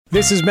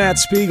This is Matt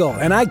Spiegel,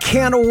 and I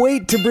can't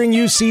wait to bring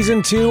you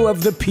Season 2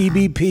 of the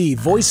PBP,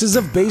 Voices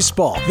of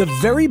Baseball. The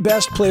very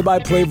best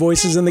play-by-play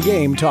voices in the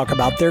game talk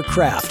about their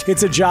craft.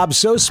 It's a job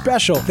so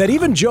special that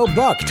even Joe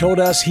Buck told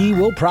us he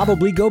will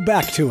probably go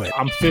back to it.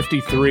 I'm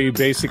 53,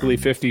 basically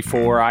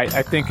 54. I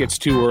think it's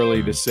too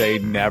early to say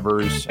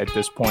nevers at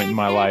this point in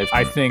my life.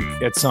 I think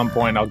at some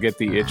point I'll get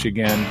the itch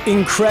again.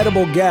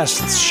 Incredible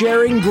guests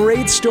sharing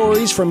great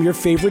stories from your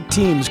favorite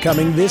teams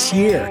coming this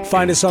year.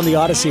 Find us on the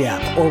Odyssey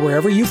app or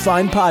wherever you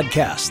find podcasts.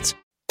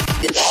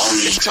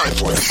 It's time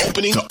for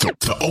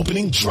the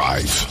opening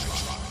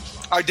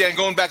drive. All right, Dan,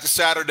 going back to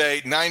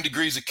Saturday, 9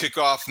 degrees at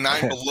kickoff,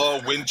 9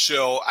 below, wind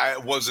chill.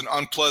 It was an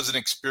unpleasant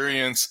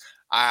experience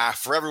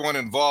for everyone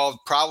involved.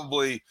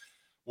 Probably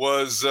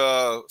was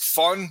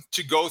fun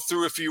to go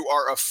through if you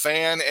are a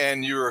fan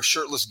and you're a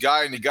shirtless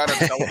guy and you got on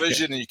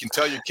television and you can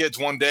tell your kids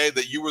one day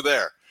that you were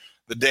there,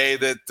 the day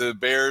that the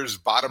Bears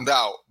bottomed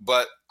out.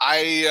 But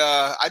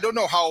I don't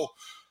know how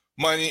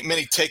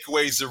many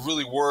takeaways there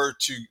really were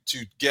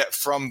to get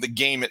from the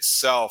game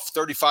itself.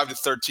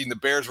 35-13, the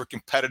Bears were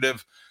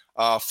competitive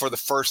for the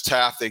first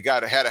half. They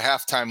had a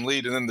halftime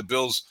lead, and then the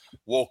Bills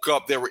woke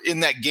up. They were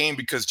in that game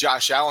because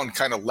Josh Allen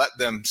kind of let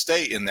them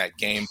stay in that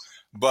game.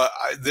 But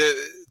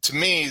to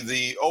me,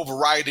 the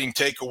overriding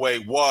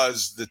takeaway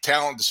was the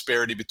talent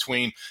disparity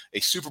between a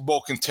Super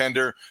Bowl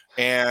contender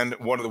and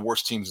one of the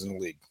worst teams in the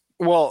league.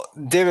 Well,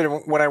 David,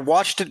 when I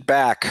watched it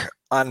back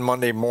on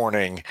Monday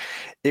morning,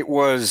 it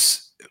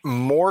was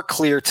more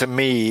clear to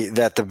me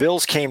that the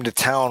Bills came to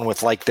town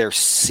with like their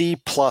C+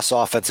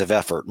 offensive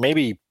effort,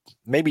 maybe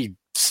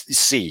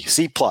C+,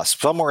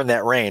 somewhere in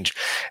that range.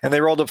 And they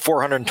rolled up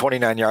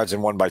 429 yards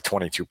and won by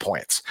 22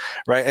 points,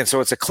 right? And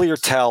so it's a clear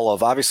tell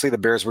of, obviously the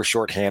Bears were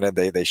shorthanded.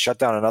 They shut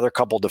down another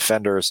couple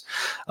defenders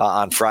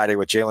on Friday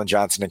with Jalen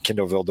Johnson and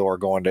Kindle Vildor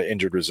going to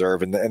injured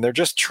reserve. And they're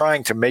just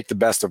trying to make the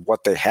best of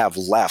what they have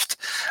left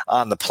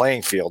on the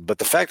playing field. But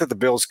the fact that the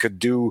Bills could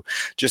do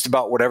just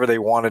about whatever they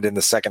wanted in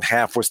the second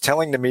half was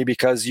telling to me,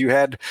 because you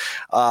had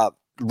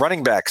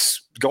running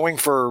backs going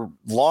for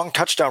long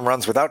touchdown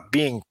runs without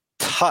being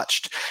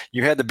touched.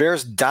 You had the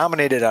Bears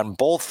dominated on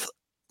both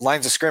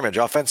lines of scrimmage,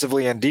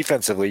 offensively and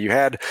defensively. You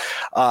had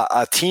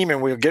a team,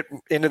 and we'll get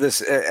into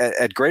this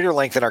at greater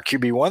length in our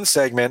QB1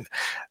 segment,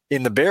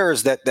 in the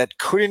Bears that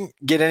couldn't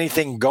get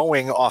anything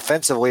going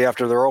offensively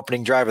after their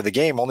opening drive of the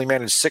game, only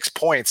managed 6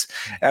 points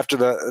after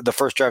the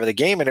first drive of the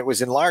game. And it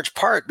was in large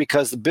part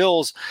because the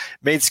Bills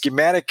made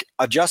schematic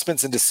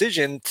adjustments and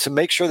decision to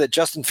make sure that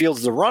Justin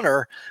Fields, the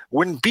runner,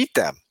 wouldn't beat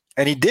them.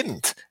 And he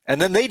didn't.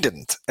 And then they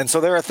didn't. And so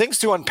there are things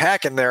to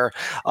unpack in there.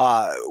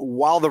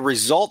 While the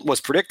result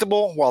was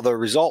predictable, while the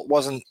result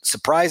wasn't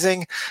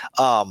surprising,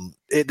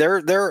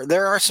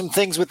 there are some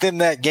things within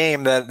that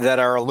game that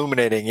are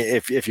illuminating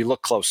if you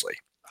look closely.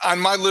 On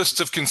my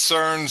list of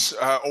concerns,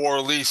 or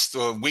at least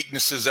the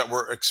weaknesses that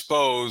were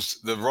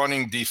exposed, the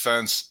running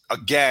defense,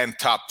 again,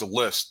 topped the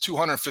list.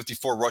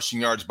 254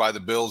 rushing yards by the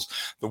Bills,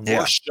 the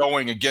worst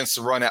showing against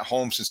the run at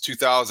home since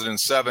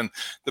 2007.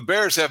 The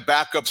Bears have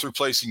backups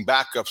replacing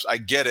backups. I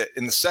get it.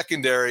 In the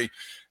secondary,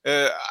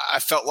 I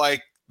felt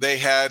like they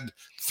had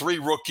 3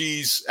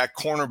 rookies at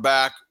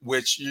cornerback,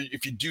 which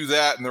if you do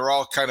that and they're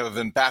all kind of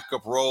in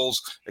backup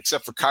roles,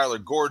 except for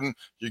Kyler Gordon,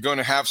 you're going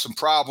to have some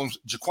problems.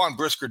 Jaquan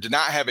Brisker did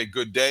not have a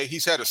good day.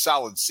 He's had a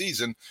solid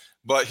season,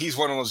 but he's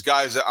one of those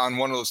guys that on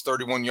one of those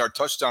 31-yard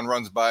touchdown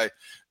runs by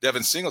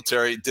Devin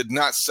Singletary did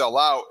not sell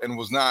out and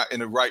was not in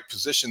the right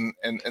position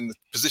and the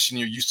position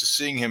you're used to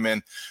seeing him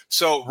in.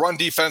 So run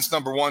defense,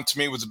 number one, to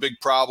me was a big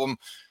problem.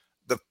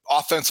 The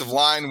offensive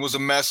line was a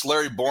mess.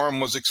 Larry Borum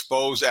was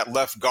exposed at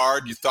left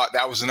guard. You thought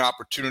that was an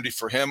opportunity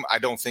for him. I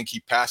don't think he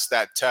passed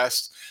that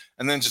test.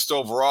 And then just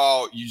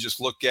overall, you just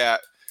look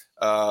at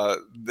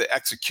the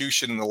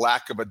execution and the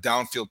lack of a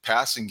downfield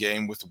passing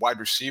game with wide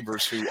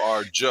receivers who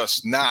are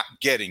just not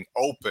getting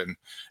open.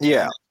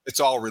 Yeah. It's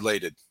all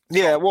related.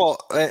 Yeah, well,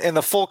 and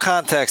the full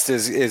context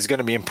is going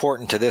to be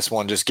important to this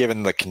one, just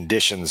given the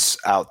conditions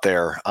out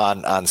there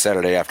on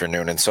Saturday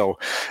afternoon. And so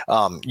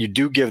you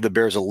do give the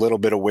Bears a little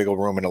bit of wiggle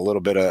room and a little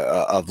bit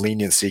of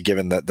leniency,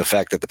 given the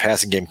fact that the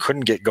passing game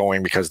couldn't get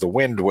going because the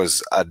wind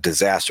was a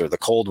disaster. The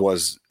cold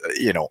was,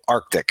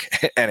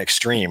 Arctic and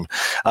extreme.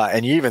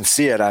 And you even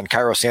see it on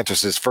Cairo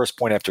Santos's first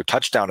point after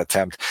touchdown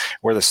attempt,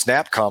 where the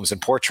snap comes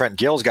and poor Trent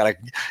Gill's got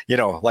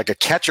like a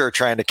catcher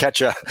trying to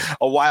catch a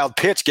wild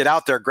pitch, get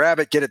out there, grab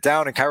it, get it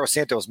down, and Cairo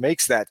Santos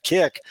makes that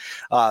kick.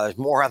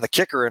 More on the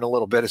kicker in a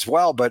little bit as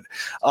well, but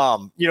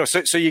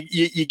so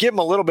you give him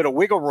a little bit of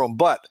wiggle room.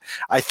 But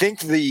I think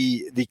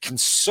the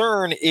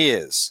concern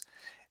is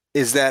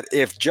that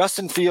if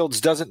Justin Fields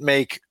doesn't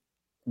make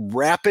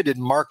rapid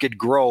and marked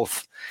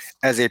growth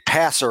as a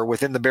passer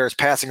within the Bears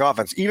passing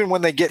offense, even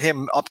when they get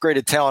him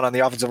upgraded talent on the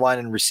offensive line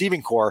and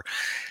receiving core,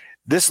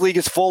 this league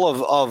is full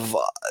of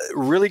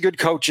really good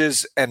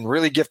coaches and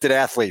really gifted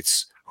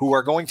athletes who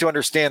are going to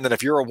understand that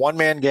if you're a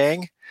one-man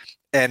gang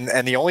and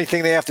the only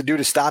thing they have to do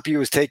to stop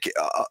you is take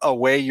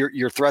away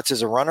your threats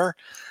as a runner,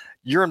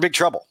 you're in big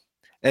trouble.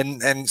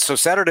 And so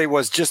Saturday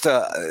was just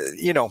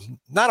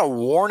not a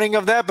warning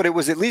of that, but it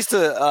was at least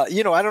I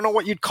don't know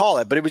what you'd call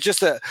it, but it was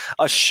just a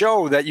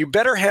show that you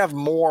better have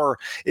more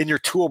in your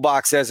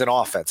toolbox as an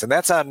offense. And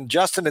that's on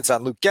Justin, it's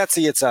on Luke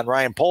Getsy, it's on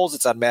Ryan Poles,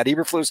 it's on Matt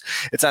Eberflus,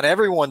 it's on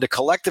everyone to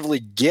collectively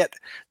get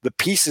the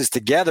pieces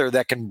together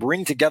that can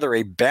bring together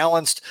a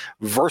balanced,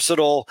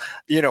 versatile,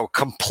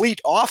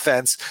 complete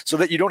offense so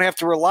that you don't have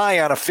to rely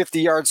on a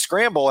 50-yard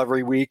scramble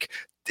every week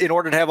in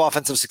order to have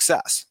offensive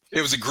success. It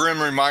was a grim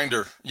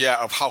reminder,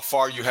 of how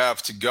far you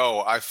have to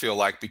go, I feel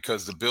like,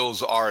 because the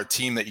Bills are a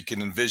team that you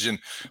can envision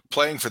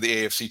playing for the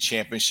AFC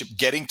Championship,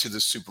 getting to the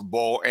Super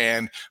Bowl,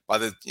 and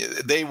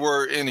they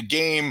were in a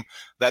game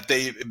that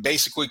they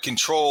basically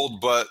controlled,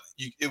 but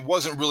it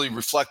wasn't really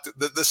reflected.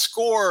 The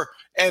score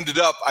ended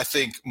up, I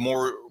think,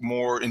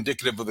 more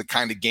indicative of the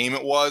kind of game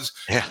it was.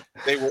 Yeah.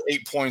 They were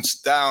 8 points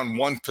down,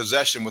 one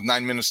possession with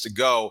 9 minutes to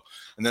go,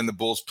 and then the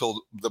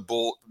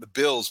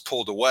Bills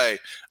pulled away.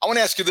 I want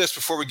to ask you this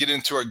before we get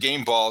into our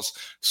game balls.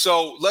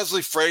 So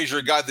Leslie Frazier,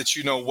 a guy that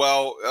you know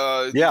well,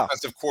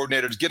 defensive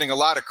coordinator, is getting a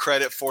lot of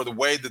credit for the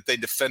way that they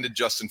defended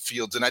Justin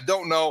Fields. And I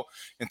don't know,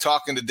 in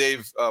talking to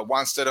Dave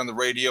Wanstead on the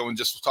radio and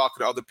just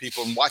talking to other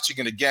people and watching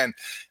it again,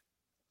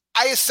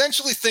 I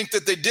essentially think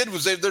that they did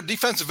was their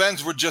defensive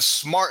ends were just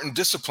smart and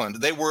disciplined.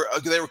 They were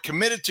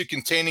committed to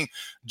containing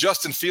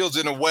Justin Fields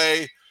in a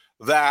way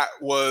that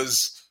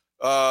was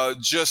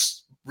just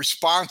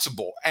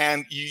responsible.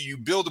 And you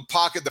build a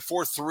pocket, the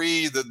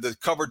 4-3, the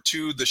cover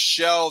 2, the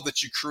shell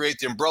that you create,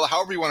 the umbrella,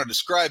 however you want to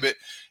describe it,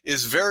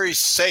 is very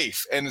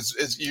safe. And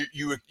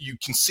you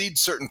concede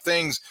certain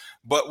things.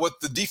 But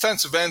what the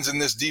defensive ends in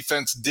this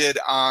defense did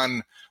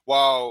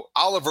while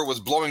Oliver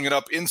was blowing it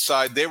up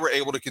inside, they were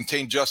able to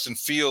contain Justin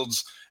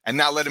Fields and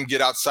not let him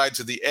get outside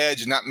to the edge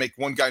and not make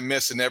one guy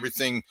miss and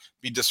everything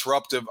be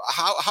disruptive.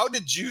 How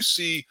did you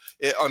see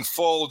it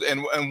unfold,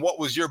 and what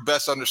was your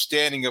best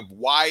understanding of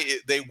why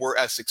they were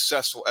as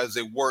successful as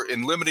they were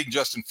in limiting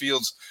Justin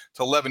Fields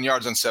to 11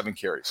 yards on 7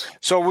 carries?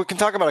 So we can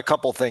talk about a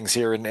couple things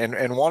here,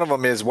 and one of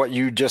them is what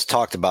you just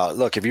talked about.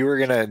 Look, if you were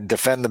going to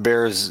defend the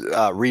Bears'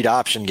 read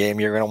option game,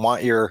 you're going to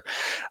want your,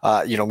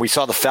 we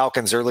saw the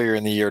Falcons earlier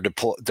in the year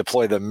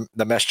deploy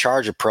the mesh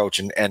charge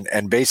approach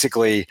and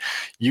basically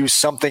use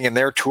something in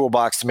their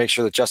toolbox to make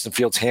sure that Justin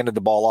Fields handed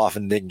the ball off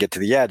and didn't get to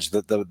the edge.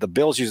 The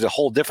Bills used a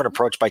whole different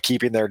approach by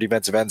keeping their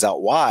defensive ends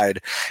out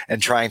wide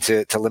and trying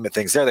to limit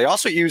things there. They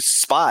also used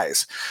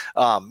spies,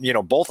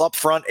 both up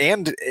front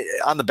and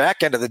on the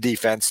back end of the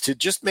defense to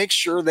just make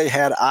sure they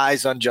had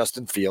eyes on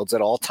Justin Fields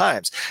at all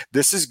times.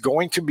 This is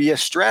going to be a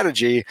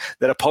strategy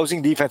that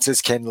opposing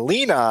defenses can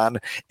lean on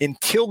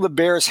until the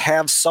Bears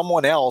have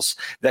someone else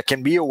that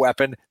can be a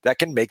weapon that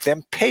can make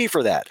them pay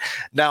for that.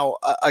 Now,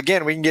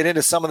 again, we can get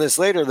into some of this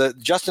later.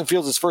 Justin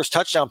Fields' first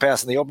touchdown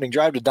pass in the opening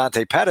drive to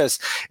Dante Pettis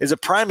is a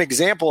prime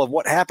example of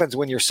what happens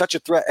when you're such a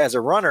threat as a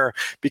runner,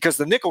 because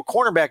the nickel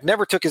cornerback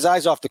never took his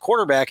eyes off the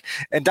quarterback,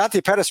 and Dante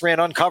Pettis ran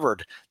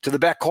uncovered to the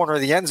back corner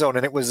of the end zone,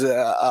 and it was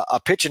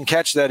a pitch and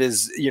catch that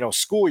is,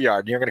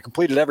 schoolyard. You're going to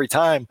complete it every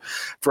time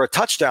for a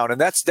touchdown, and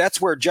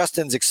that's where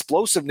Justin's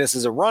explosiveness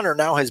as a runner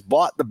now has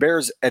bought the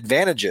Bears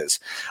advantages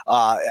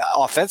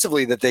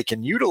offensively that they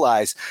can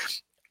utilize.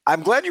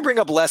 I'm glad you bring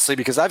up Leslie,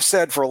 because I've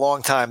said for a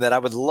long time that I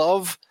would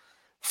love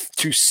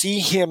to see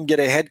him get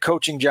a head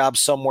coaching job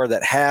somewhere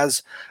that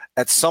has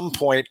at some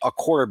point a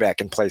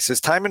quarterback in place. His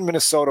time in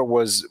Minnesota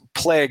was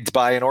plagued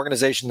by an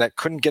organization that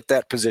couldn't get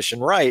that position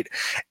right,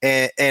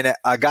 and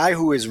a guy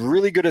who is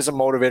really good as a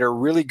motivator,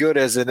 really good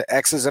as an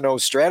X's and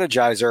O's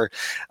strategizer,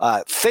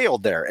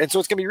 failed there. And so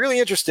it's going to be really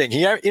interesting.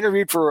 He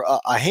interviewed for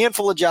a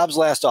handful of jobs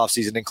last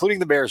offseason, including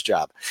the Bears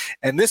job.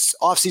 And this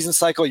offseason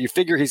cycle, you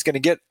figure he's going to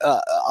get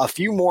a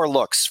few more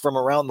looks from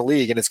around the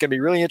league, and it's going to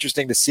be really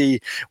interesting to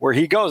see where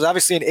he goes.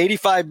 Obviously, an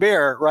 85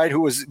 Bear, right,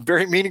 who was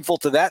very meaningful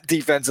to that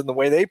defense and the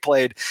way they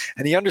played,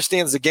 and he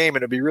understands the game,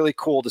 and it'd be really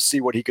cool to see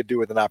what he could do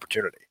with an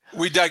opportunity.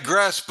 We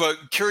digress,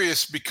 but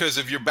curious because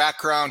of your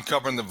background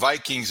covering the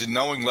Vikings and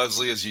knowing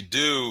Leslie as you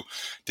do,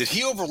 did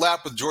he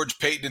overlap with George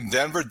Payton in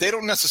Denver? They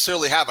don't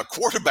necessarily have a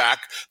quarterback.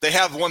 They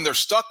have one they're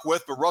stuck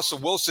with, but Russell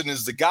Wilson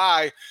is the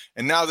guy.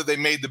 And now that they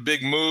made the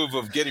big move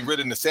of getting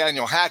rid of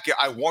Nathaniel Hackett,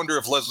 I wonder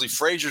if Leslie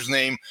Frazier's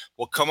name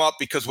will come up,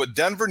 because what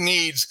Denver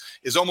needs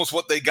is almost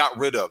what they got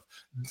rid of.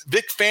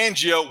 Vic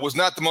Fangio was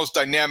not the most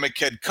dynamic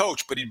head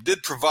coach, but he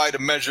did provide a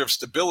measure of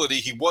stability.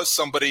 He was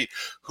somebody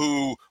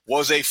who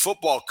was a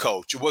football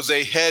coach, was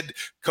a head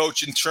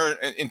coach in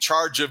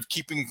charge of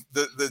keeping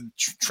the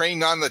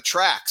train on the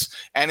tracks,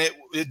 and it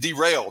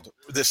derailed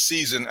this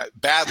season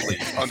badly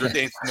under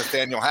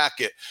Nathaniel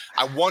Hackett.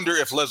 I wonder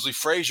if Leslie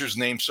Frazier's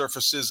name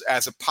surfaces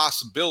as a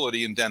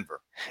possibility in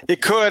Denver.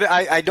 It could.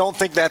 I don't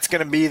think that's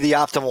going to be the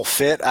optimal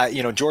fit.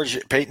 George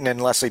Payton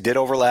and Leslie did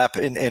overlap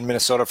in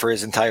Minnesota for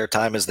his entire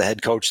time as the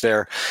head coach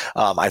there.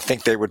 I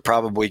think they would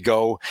probably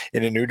go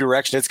in a new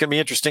direction. It's going to be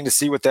interesting to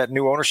see what that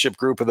new ownership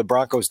group of the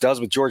Broncos does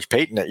with George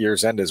Payton at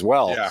year's end as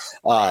well. Yeah.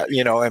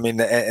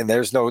 And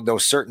there's no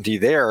certainty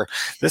there.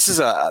 That's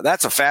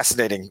a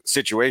fascinating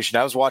situation.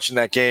 I was watching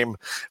that game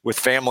with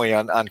family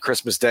on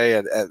Christmas Day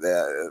at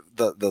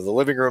the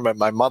living room at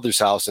my mother's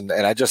house, and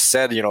I just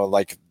said,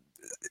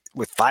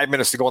 with 5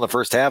 minutes to go in the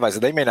first half, I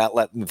said, they may not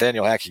let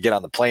Nathaniel Hackett get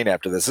on the plane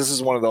after this. This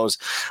is one of those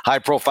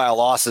high-profile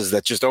losses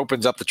that just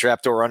opens up the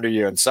trapdoor under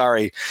you. And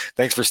sorry,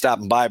 thanks for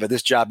stopping by, but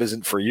this job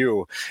isn't for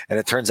you. And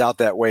it turns out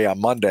that way on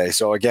Monday.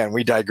 So, again,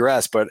 we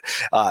digress. But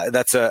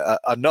that's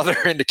another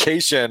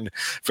indication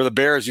for the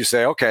Bears. You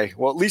say, okay,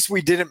 well, at least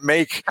we didn't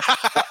make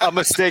a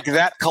mistake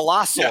that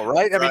colossal,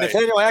 right? I mean,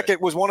 Nathaniel Hackett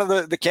was one of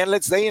the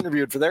candidates they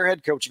interviewed for their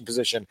head coaching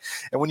position.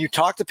 And when you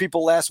talk to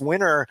people last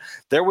winter,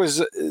 there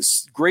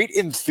was great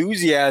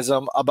enthusiasm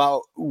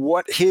about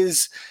what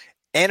his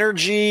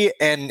energy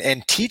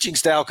and teaching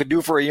style could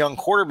do for a young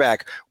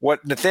quarterback.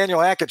 What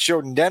Nathaniel Hackett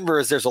showed in Denver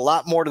is there's a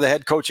lot more to the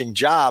head coaching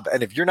job.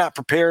 And if you're not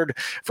prepared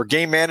for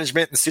game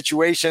management and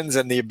situations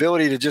and the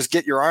ability to just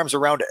get your arms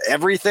around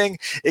everything,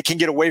 it can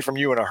get away from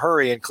you in a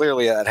hurry. And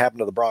clearly that happened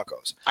to the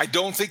Broncos. I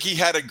don't think he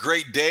had a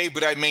great day,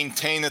 but I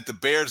maintain that the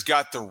Bears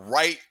got the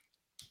right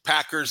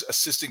Packers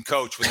assistant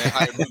coach when they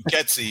hired Luke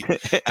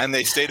Getsy, and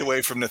they stayed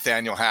away from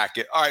Nathaniel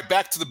Hackett. All right,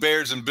 back to the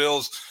Bears and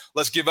Bills.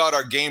 Let's give out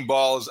our game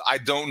balls. I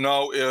don't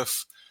know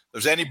if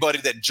there's anybody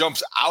that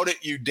jumps out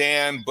at you,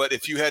 Dan, but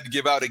if you had to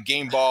give out a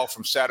game ball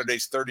from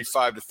Saturday's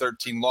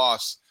 35-13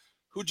 loss,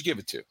 who'd you give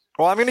it to?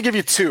 Well, I'm going to give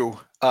you two,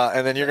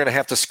 and then you're going to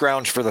have to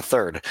scrounge for the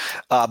third.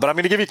 But I'm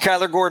going to give you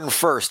Kyler Gordon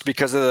first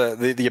because of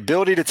the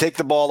ability to take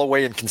the ball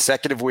away in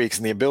consecutive weeks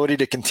and the ability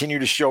to continue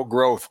to show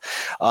growth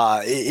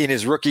in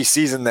his rookie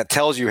season that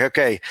tells you,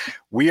 okay,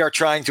 we are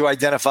trying to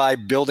identify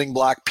building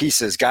block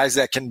pieces, guys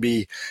that can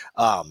be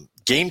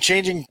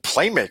game-changing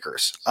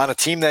playmakers on a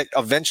team that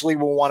eventually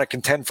will want to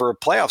contend for a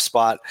playoff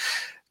spot.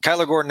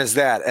 Kyler Gordon is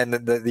that. And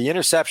the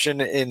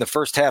interception in the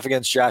first half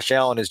against Josh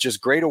Allen is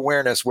just great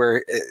awareness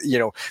where,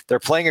 they're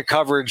playing a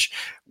coverage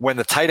when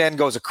the tight end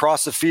goes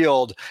across the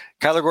field.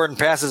 Kyler Gordon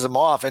passes him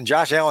off, and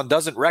Josh Allen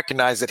doesn't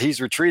recognize that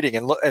he's retreating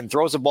and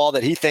throws a ball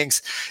that he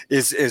thinks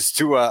is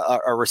to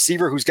a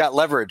receiver who's got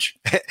leverage.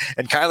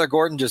 And Kyler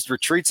Gordon just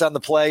retreats on the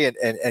play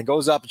and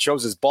goes up and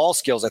shows his ball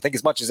skills. I think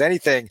as much as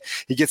anything,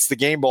 he gets the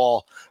game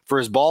ball for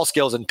his ball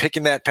skills and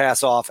picking that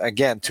pass off.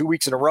 Again, 2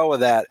 weeks in a row of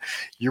that,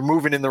 you're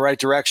moving in the right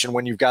direction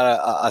when you've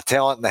got a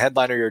talent in the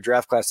headliner of your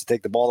draft class to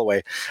take the ball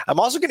away. I'm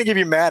also going to give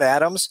you Matt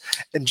Adams,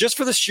 and just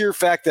for the sheer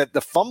fact that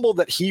the fumble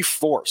that he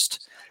forced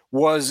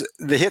was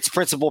the hits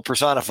principle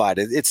personified.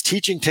 It's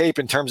teaching tape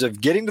in terms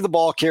of getting to the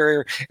ball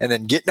carrier and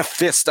then getting a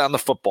fist on the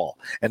football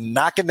and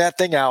knocking that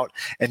thing out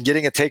and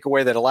getting a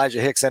takeaway that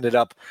Elijah Hicks ended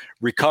up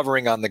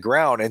recovering on the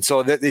ground. And so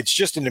it's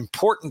just an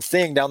important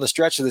thing down the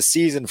stretch of the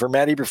season for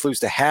Matt Eberflus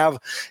to have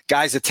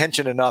guys'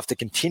 attention enough to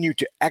continue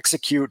to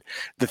execute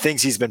the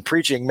things he's been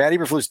preaching. Matt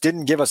Eberflus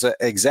didn't give us an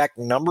exact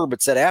number,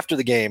 but said after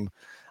the game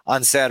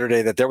on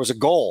Saturday that there was a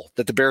goal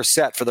that the Bears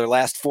set for their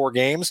last 4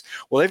 games.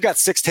 Well, they've got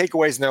 6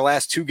 takeaways in their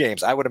last 2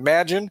 games. I would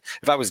imagine,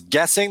 if I was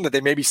guessing, that they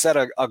maybe set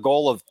a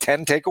goal of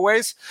 10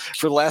 takeaways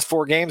for the last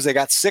 4 games. They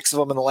got 6 of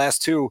them in the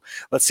last 2.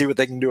 Let's see what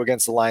they can do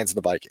against the Lions and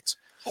the Vikings.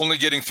 Only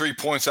getting 3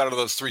 points out of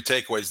those 3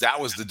 takeaways. That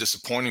was the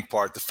disappointing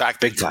part. The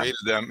fact that he created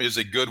them is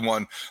a good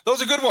one. Those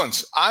are good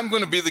ones. I'm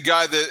going to be the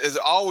guy that is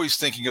always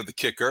thinking of the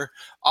kicker,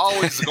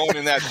 always going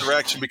in that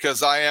direction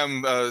because I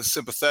am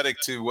sympathetic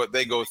to what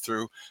they go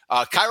through.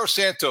 Cairo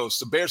Santos,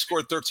 the Bears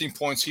scored 13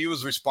 points. He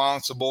was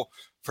responsible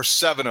for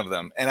 7 of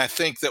them. And I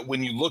think that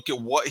when you look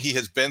at what he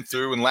has been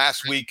through, and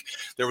last week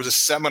there was a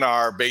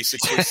seminar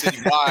basically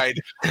citywide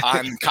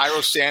on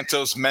Cairo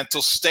Santos'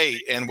 mental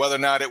state and whether or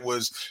not it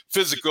was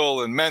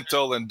physical and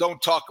mental and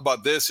don't talk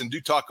about this and do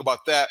talk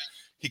about that.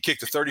 He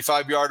kicked a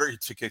 35-yarder,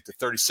 he kicked a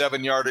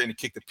 37-yarder, and he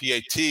kicked a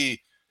PAT.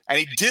 And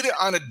he did it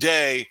on a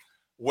day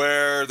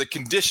where the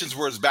conditions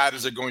were as bad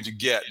as they're going to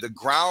get. The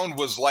ground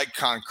was like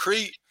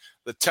concrete.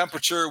 The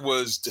temperature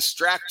was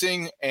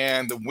distracting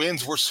and the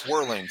winds were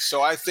swirling.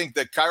 So I think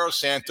that Cairo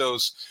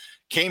Santos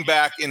came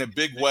back in a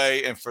big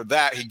way, and for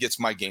that, he gets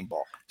my game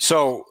ball.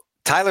 So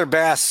Tyler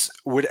Bass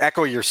would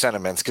echo your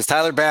sentiments because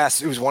Tyler Bass,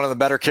 who's one of the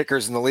better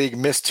kickers in the league,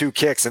 missed 2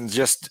 kicks and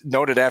just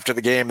noted after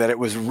the game that it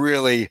was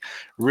really,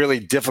 really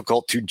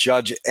difficult to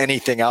judge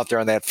anything out there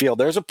on that field.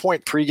 There's a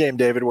point pregame,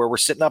 David, where we're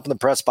sitting up in the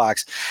press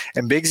box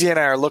and Bigsy and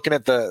I are looking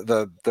at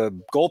the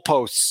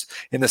goalposts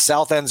in the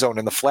south end zone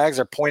and the flags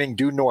are pointing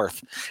due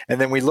north.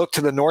 And then we look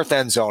to the north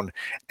end zone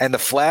and the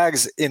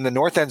flags in the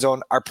north end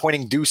zone are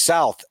pointing due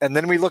south. And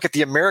then we look at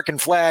the American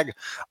flag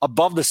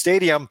above the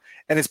stadium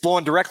and it's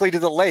blowing directly to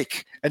the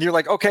lake. And you're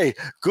like, okay,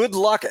 good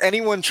luck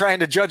anyone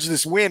trying to judge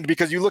this wind,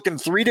 because you look in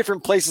 3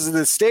 different places of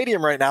this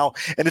stadium right now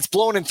and it's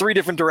blowing in 3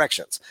 different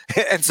directions.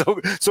 And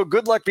so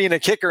good luck being a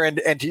kicker.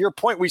 And to your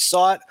point, we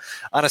saw it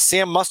on a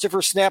Sam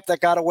Mustipher snap that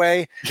got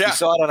away. Yeah. We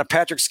saw it on a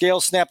Patrick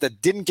Scales snap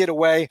that didn't get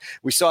away.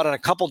 We saw it on a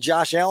couple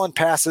Josh Allen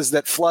passes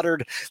that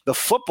fluttered. The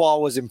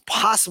football was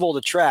impossible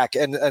to track.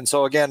 And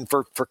so again,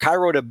 for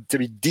Cairo to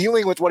be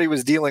dealing with what he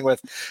was dealing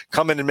with,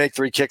 come in and make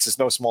 3 kicks is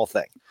no small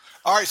thing.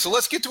 All right, so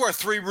let's get to our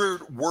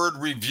 3-word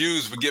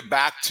reviews. We get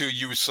back to,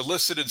 you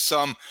solicited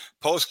some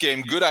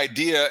post-game, good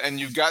idea, and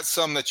you've got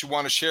some that you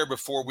want to share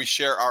before we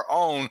share our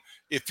own,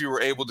 if you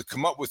were able to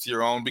come up with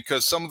your own,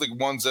 because some of the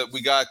ones that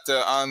we got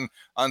on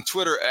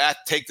Twitter at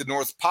Take the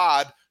North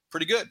Pod,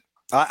 pretty good.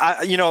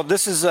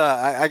 This is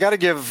I got to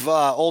give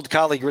old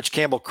colleague Rich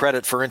Campbell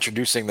credit for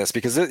introducing this,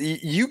 because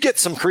you get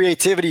some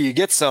creativity, you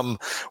get some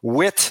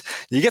wit,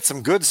 you get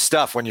some good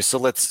stuff when you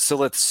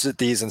solicit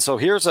these. And so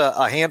here's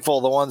a handful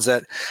of the ones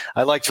that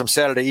I liked from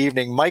Saturday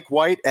evening. Mike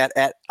White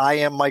at I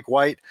am Mike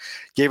White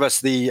gave us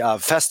the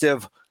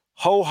festive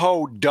ho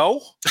ho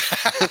do,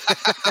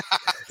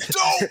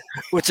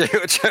 which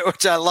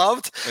I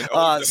loved. And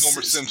Homer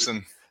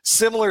Simpson.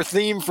 Similar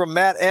theme from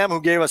Matt M., who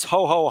gave us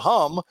ho ho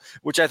hum,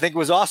 which I think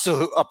was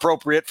also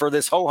appropriate for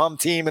this ho hum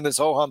team and this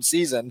ho hum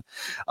season.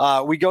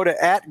 We go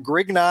to at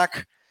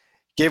Grignock,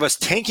 gave us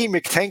Tanky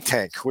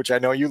McTank, which I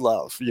know you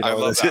love. I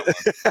love that one.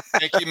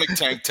 Tanky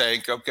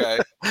McTank. Okay.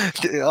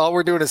 All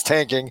we're doing is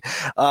tanking.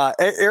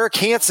 Eric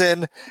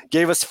Hansen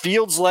gave us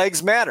Fields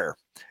Legs Matter,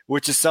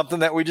 which is something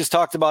that we just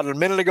talked about a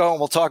minute ago, and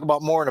we'll talk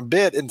about more in a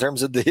bit in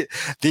terms of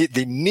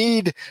the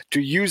need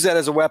to use that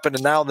as a weapon,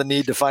 and now the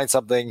need to find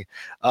something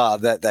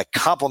that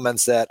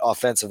complements that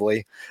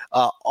offensively.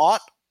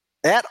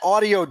 At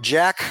Audio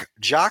Jack,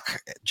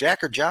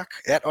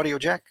 at Audio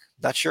Jack,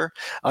 not sure,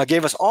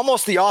 gave us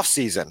almost the off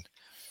season.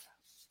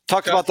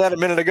 Talked about that a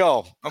minute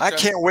ago. Okay. I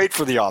can't wait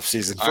for the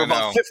offseason for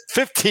about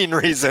 15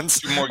 reasons.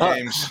 2 more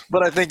games.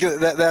 But I think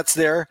that's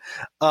there.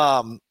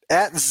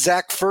 At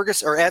Zach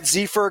Ferguson, or at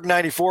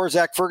ZFerg94,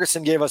 Zach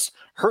Ferguson gave us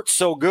 "Hurt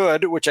So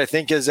Good," which I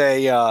think is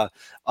a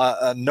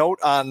note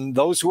on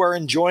those who are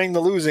enjoying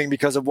the losing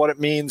because of what it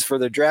means for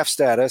their draft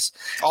status.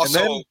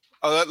 Also,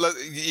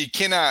 you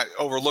cannot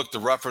overlook the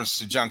reference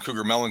to John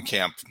Cougar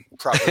Mellencamp,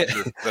 probably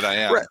that I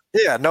am. Right.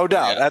 Yeah, no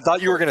doubt. Yeah. I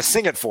thought you were going to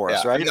sing it for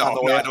us, right?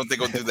 No, I don't think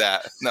we'll do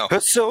that. No.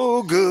 It's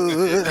so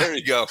good. There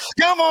you go.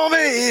 Come on,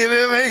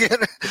 baby, make it.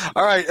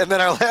 All right, and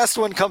then our last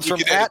one comes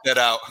from edit that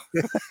out.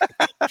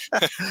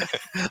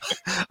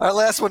 Our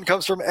last one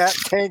comes from at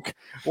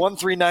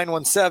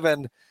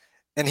Tank13917,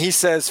 and he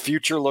says,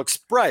 "Future looks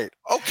bright."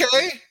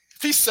 Okay.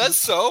 If he says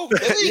so.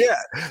 Really?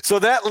 Yeah. So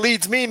that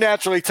leads me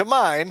naturally to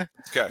mine,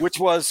 which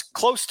was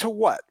close to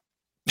what?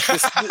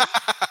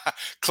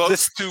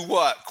 Close to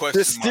what?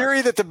 This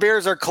theory that the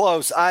Bears are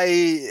close.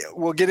 I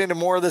will get into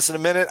more of this in a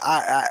minute.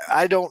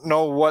 I don't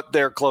know what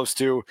they're close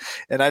to,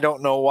 and I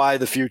don't know why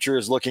the future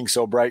is looking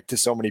so bright to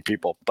so many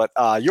people. But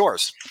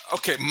yours.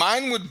 Okay,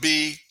 mine would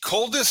be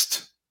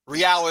coldest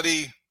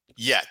reality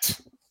yet.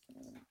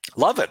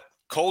 Love it.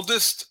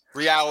 Coldest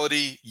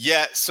reality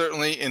yet,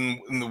 certainly in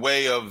the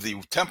way of the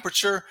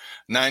temperature.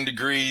 9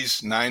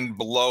 degrees, 9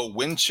 below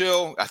wind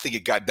chill. I think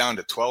it got down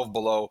to 12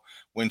 below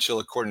wind chill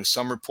according to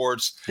some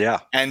reports.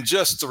 Yeah. And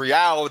just the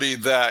reality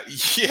that,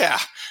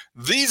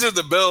 these are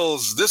the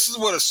Bills. This is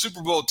what a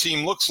Super Bowl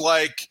team looks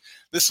like.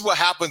 This is what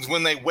happens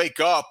when they wake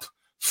up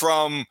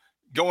from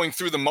going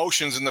through the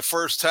motions in the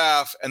first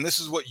half. And this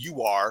is what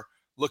you are.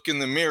 Look in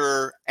the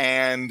mirror,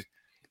 and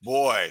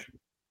boy,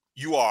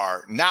 you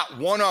are not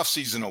one off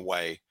season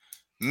away,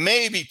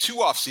 maybe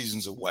 2 off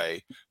seasons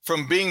away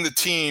from being the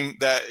team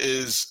that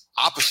is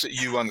opposite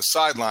you on the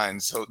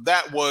sidelines. So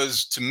that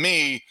was, to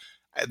me,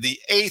 the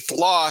 8th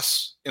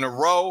loss in a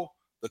row,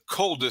 the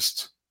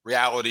coldest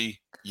reality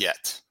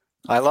yet.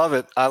 I love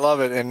it.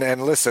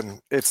 And listen,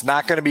 it's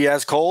not going to be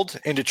as cold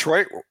in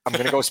Detroit. I'm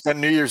going to go spend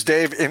New Year's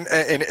Day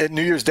in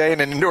New Year's Day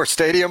in an indoor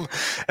stadium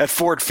at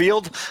Ford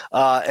Field,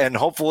 and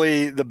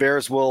hopefully the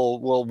Bears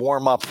will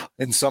warm up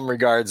in some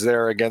regards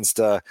there against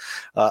a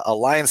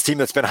Lions team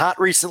that's been hot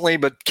recently,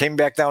 but came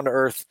back down to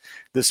earth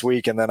this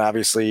week, and then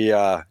obviously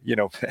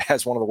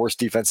has one of the worst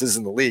defenses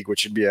in the league, which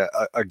should be a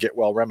get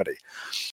well remedy.